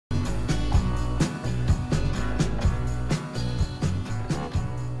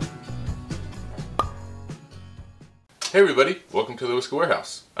Hey everybody, welcome to the Whiskey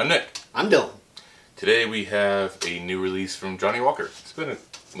Warehouse. I'm Nick. I'm Dylan. Today we have a new release from Johnnie Walker. It's been a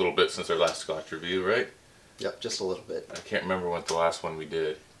little bit since our last Scotch review, right? Yep, just a little bit. I can't remember what the last one we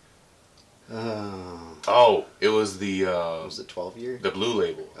did. Oh. Oh, it was the... was it 12 year? The blue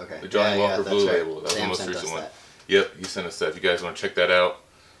label. Okay. The Johnnie Walker blue right. label. That was the Sam most sent recent us one. that. Yep, you sent us that. If you guys want to check that out,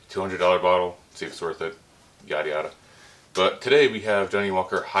 $200 bottle, see if it's worth it, yada yada. But today we have Johnnie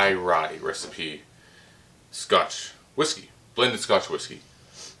Walker High Rye recipe Scotch whiskey. Blended Scotch whiskey.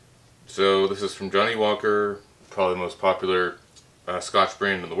 So this is from Johnnie Walker, probably the most popular Scotch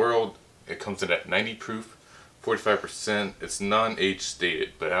brand in the world. It comes in at 90 proof, 45%. It's non-age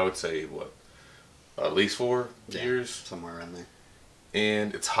stated, but I would say what, at least 4 years, somewhere around there.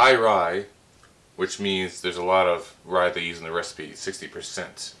 And it's high rye, which means there's a lot of rye they use in the recipe.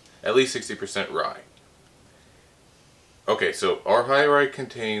 60%, at least 60% rye. Okay, so our high rye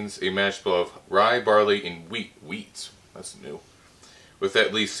contains a mash bill of rye, barley, and wheat. That's new. With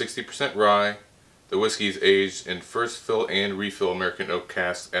at least 60% rye, the whiskey is aged in first fill and refill American oak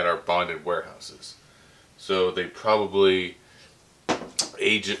casks at our bonded warehouses. So they probably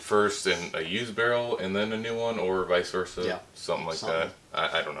age it first in a used barrel and then a new one, or vice versa. Yeah. Something like that.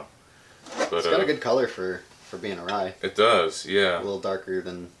 I don't know. But it's got a good color for being a rye. It does, yeah. A little darker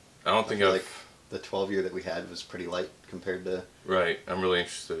than... I don't think like the 12 year that we had was pretty light compared to... Right, I'm really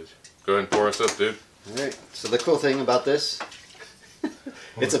interested. Go ahead and pour us up, dude. Alright, so the cool thing about this,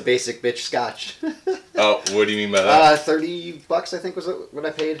 it's a basic bitch scotch. Oh, what do you mean by that? $30 I think was what I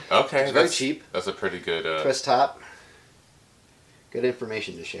paid. Okay. It's very cheap. That's a pretty good... Twist top. Good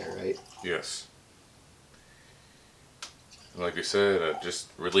information to share, right? Yes. Like I said, just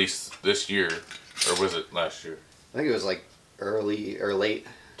released this year, or was it last year? I think it was like early or late.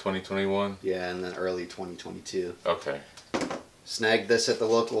 2021? Yeah, and then early 2022. Okay. Snagged this at the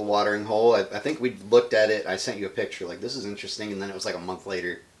local watering hole. I think we looked at it. I sent you a picture, like, this is interesting, and then it was like a month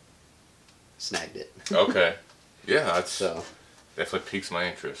later, snagged it. Okay. Yeah, that's so definitely piques my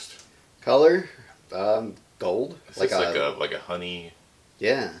interest. Color, gold. It's like a honey.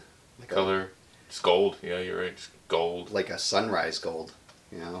 Yeah. Like color. It's gold. Yeah, you're right. It's gold. Like a sunrise gold,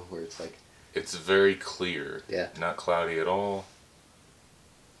 you know, where it's like... It's very clear. Yeah. Not cloudy at all.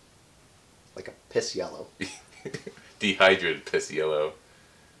 Like a piss yellow. Dehydrated piss yellow.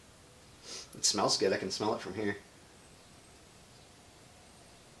 It smells good. I can smell it from here.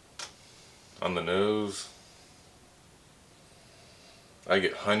 On the nose, I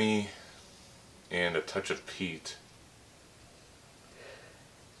get honey and a touch of peat.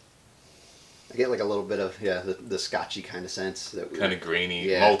 I get like a little bit of, yeah, the scotchy kind of sense. Kind of grainy,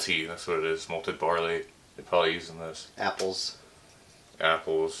 yeah. malty, that's what it is, malted barley. They're probably using this. Apples.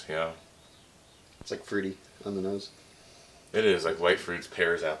 Apples, yeah. It's like fruity on the nose. It is, like white fruits,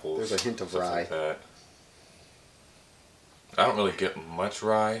 pears, apples. There's a hint of rye. Like that. I don't really get much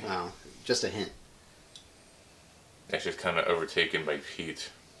rye. Oh, just a hint. Actually, it's kind of overtaken by peat.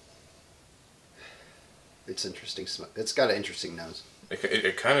 It's interesting. It's got an interesting nose.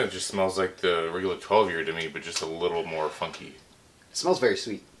 It kind of just smells like the regular 12 year to me, but just a little more funky. It smells very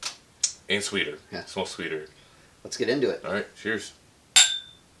sweet. And sweeter. Yeah. It smells sweeter. Let's get into it. Alright, cheers.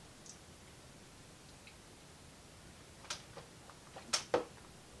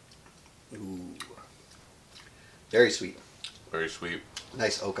 Ooh. Very sweet. Very sweet.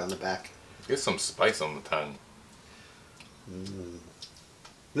 Nice oak on the back. Get some spice on the tongue. Mm.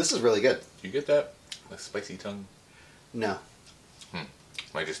 This is really good. Do you get that? A spicy tongue? No.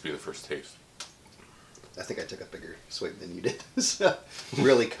 Might just be the first taste. I think I took a bigger swig than you did. So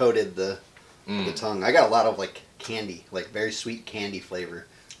really coated the tongue. I got a lot of like candy, like very sweet candy flavor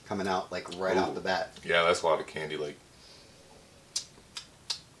coming out like right off the bat. Yeah, that's a lot of candy.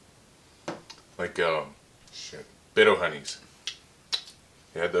 Shit, Bitto honeys.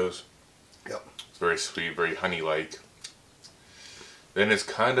 You had those? Yep. It's very sweet, very honey-like. Then it's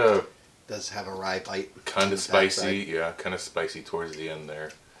kind of... Does have a rye bite. Kind of spicy, yeah, kind of spicy towards the end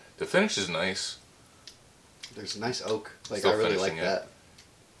there. The finish is nice. There's nice oak. Like, Still I really like finishing that.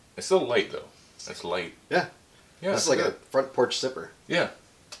 It's still light, though. It's light. Yeah. Yeah, this is like a front porch sipper. Yeah,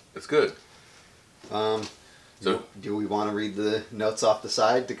 it's good. So, do we want to read the notes off the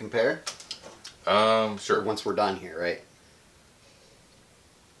side to compare? Sure. Or once we're done here, right?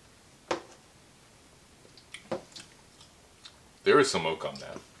 There is some oak on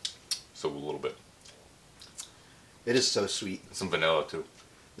that. So a little bit. It is so sweet. Some vanilla, too.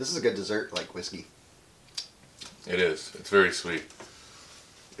 This is a good dessert, like whiskey. It is. It's very sweet.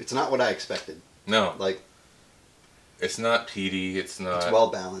 It's not what I expected. No. Like... It's not peaty. It's not... It's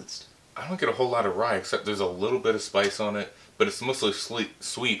well balanced. I don't get a whole lot of rye, except there's a little bit of spice on it, but it's mostly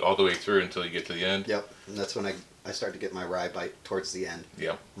sweet all the way through until you get to the end. Yep, and that's when I start to get my rye bite towards the end.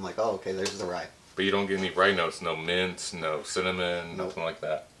 Yep. I'm like, oh, okay, there's the rye. But you don't get any rye notes, no mint, no cinnamon, Nope. nothing like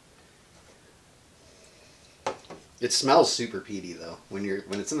that. It smells super peaty though. When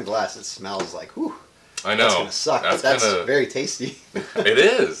it's in the glass, it smells like, whew. I know. That's gonna suck, but that's very tasty. It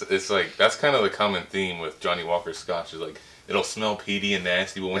is. It's like, that's kind of the common theme with Johnnie Walker Scotch, is like, it'll smell peaty and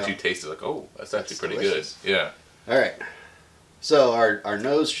nasty, but once you taste it, like, oh, that's actually pretty delicious. good. Yeah. All right. So our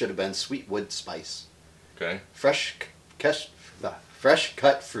nose should have been sweet wood spice, Okay. fresh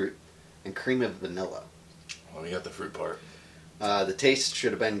cut fruit, and cream of vanilla. Well, we got the fruit part. The taste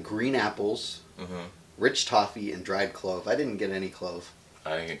should have been green apples, Mm-hmm. rich toffee, and dried clove. I didn't get any clove.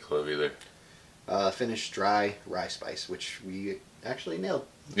 I didn't get clove either. Finish dry rye spice, which we actually nailed.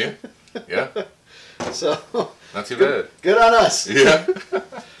 Yeah. Yeah. So Not too bad. good on us. Yeah.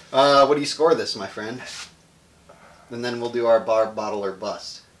 What do you score this, my friend? And then we'll do our bar, bottle, or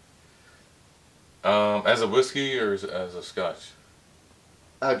bust. As a whiskey or as a Scotch?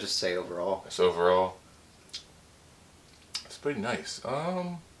 I would just say overall. So overall, it's pretty nice.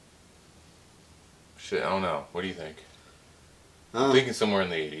 Shit, I don't know. What do you think? I'm thinking somewhere in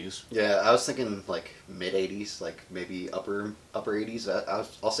the 80s. Yeah, I was thinking like mid 80s, like maybe upper 80s.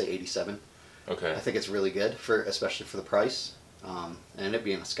 I'll say 87. Okay. I think it's really good especially for the price. And it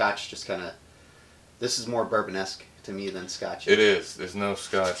being a Scotch, just kind of, this is more bourbon-esque to me than Scotch. It is. There's no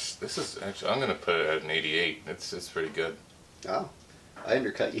Scotch. This is actually, I'm gonna put it at an 88. It's pretty good. Oh, I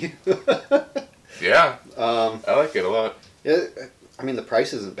undercut you. Yeah. I like it a lot. Yeah, I mean the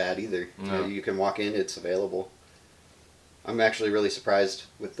price isn't bad either. No. You can walk in, it's available. I'm actually really surprised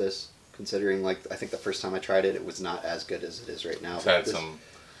with this, considering like I think the first time I tried it, it was not as good as it is right now. It's had some.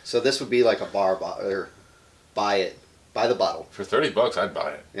 So this would be like a bar or buy the bottle. For $30, I'd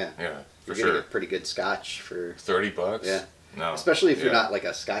buy it. Yeah. Yeah, for You're getting sure. a pretty good Scotch for $30? Yeah. No. Especially if you're Yeah. not like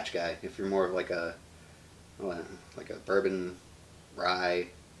a Scotch guy. If you're more of like a bourbon, rye,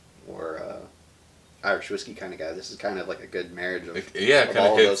 or Irish whiskey kind of guy. This is kind of like a good marriage of Yeah, of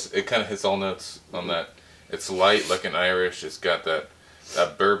all of those. it kind of hits all notes on that. It's light like an Irish. It's got that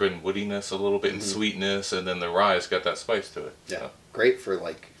bourbon woodiness a little bit and sweetness, and then the rye's got that spice to it. Yeah, So. great for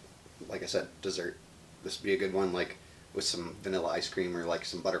like I said, dessert. This would be a good one, like with some vanilla ice cream or like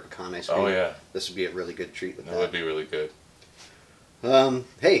some butter pecan ice cream. Oh yeah, This would be a really good treat with that would be really good.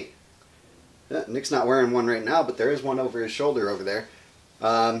 Hey, Nick's not wearing one right now, but there is one over his shoulder over there.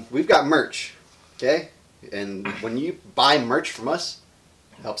 We've got merch, okay? And when you buy merch from us,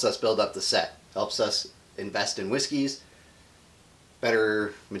 it helps us build up the set. Helps us invest in whiskeys,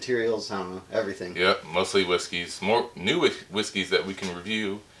 better materials, I don't know, everything. Yep, mostly whiskeys. More new whiskeys that we can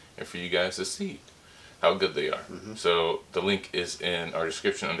review and for you guys to see how good they are. So the link is in our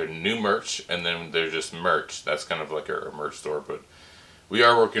description under new merch, and then there's just merch. That's kind of like our merch store, but we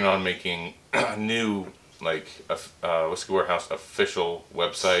are working on making a new like a Whiskey Warehouse official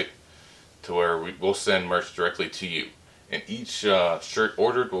website to where we'll send merch directly to you. And each shirt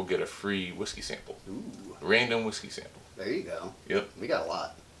ordered will get a free whiskey sample. Ooh, Random whiskey sample. there you go. Yep. We got a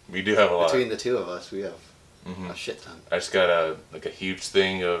lot. We do have a lot. Between the two of us, we have a shit ton. I just got a huge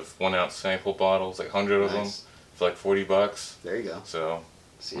thing of 1 ounce sample bottles, like 100 of them, Nice. for like $40. There you go. So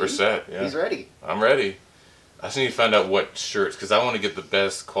See? we're set. Yeah, He's ready. I'm ready. I just need to find out what shirts, because I want to get the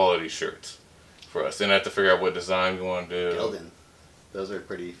best quality shirts for us. Then I have to figure out what design we want to do. Gildan. Those are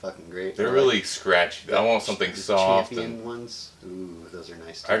pretty fucking great. They're I really like scratchy. I want something soft. Champion And ones. Ooh, those are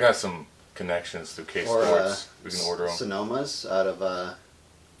nice too. I got some connections through K Or Sports. We can order them. Sonomas out of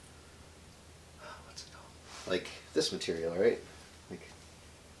what's it called? Like this material, right? Like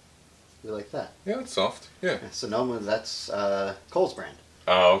we like that. Yeah, it's soft. Yeah. Yeah, Sonoma, that's Cole's brand.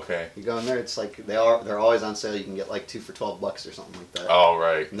 Oh, okay. You go in there, it's like they're always on sale. You can get like 2 for $12 or something like that. Oh,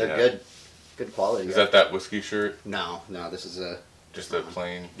 right. And they're yeah. good quality. Is that whiskey shirt? No, this is a Just a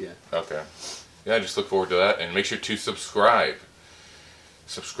plain? yeah. Okay. Yeah, just look forward to that, and make sure to subscribe.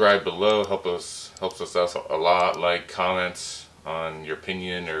 Subscribe below helps us out a lot. Like, comments on your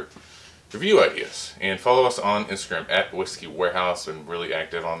opinion or review ideas, and follow us on Instagram at Whiskey Warehouse. Been really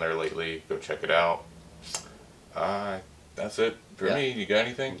active on there lately. Go check it out. That's it for me. You got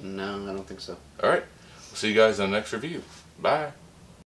anything? No, I don't think so. All right. We'll see you guys in the next review. Bye.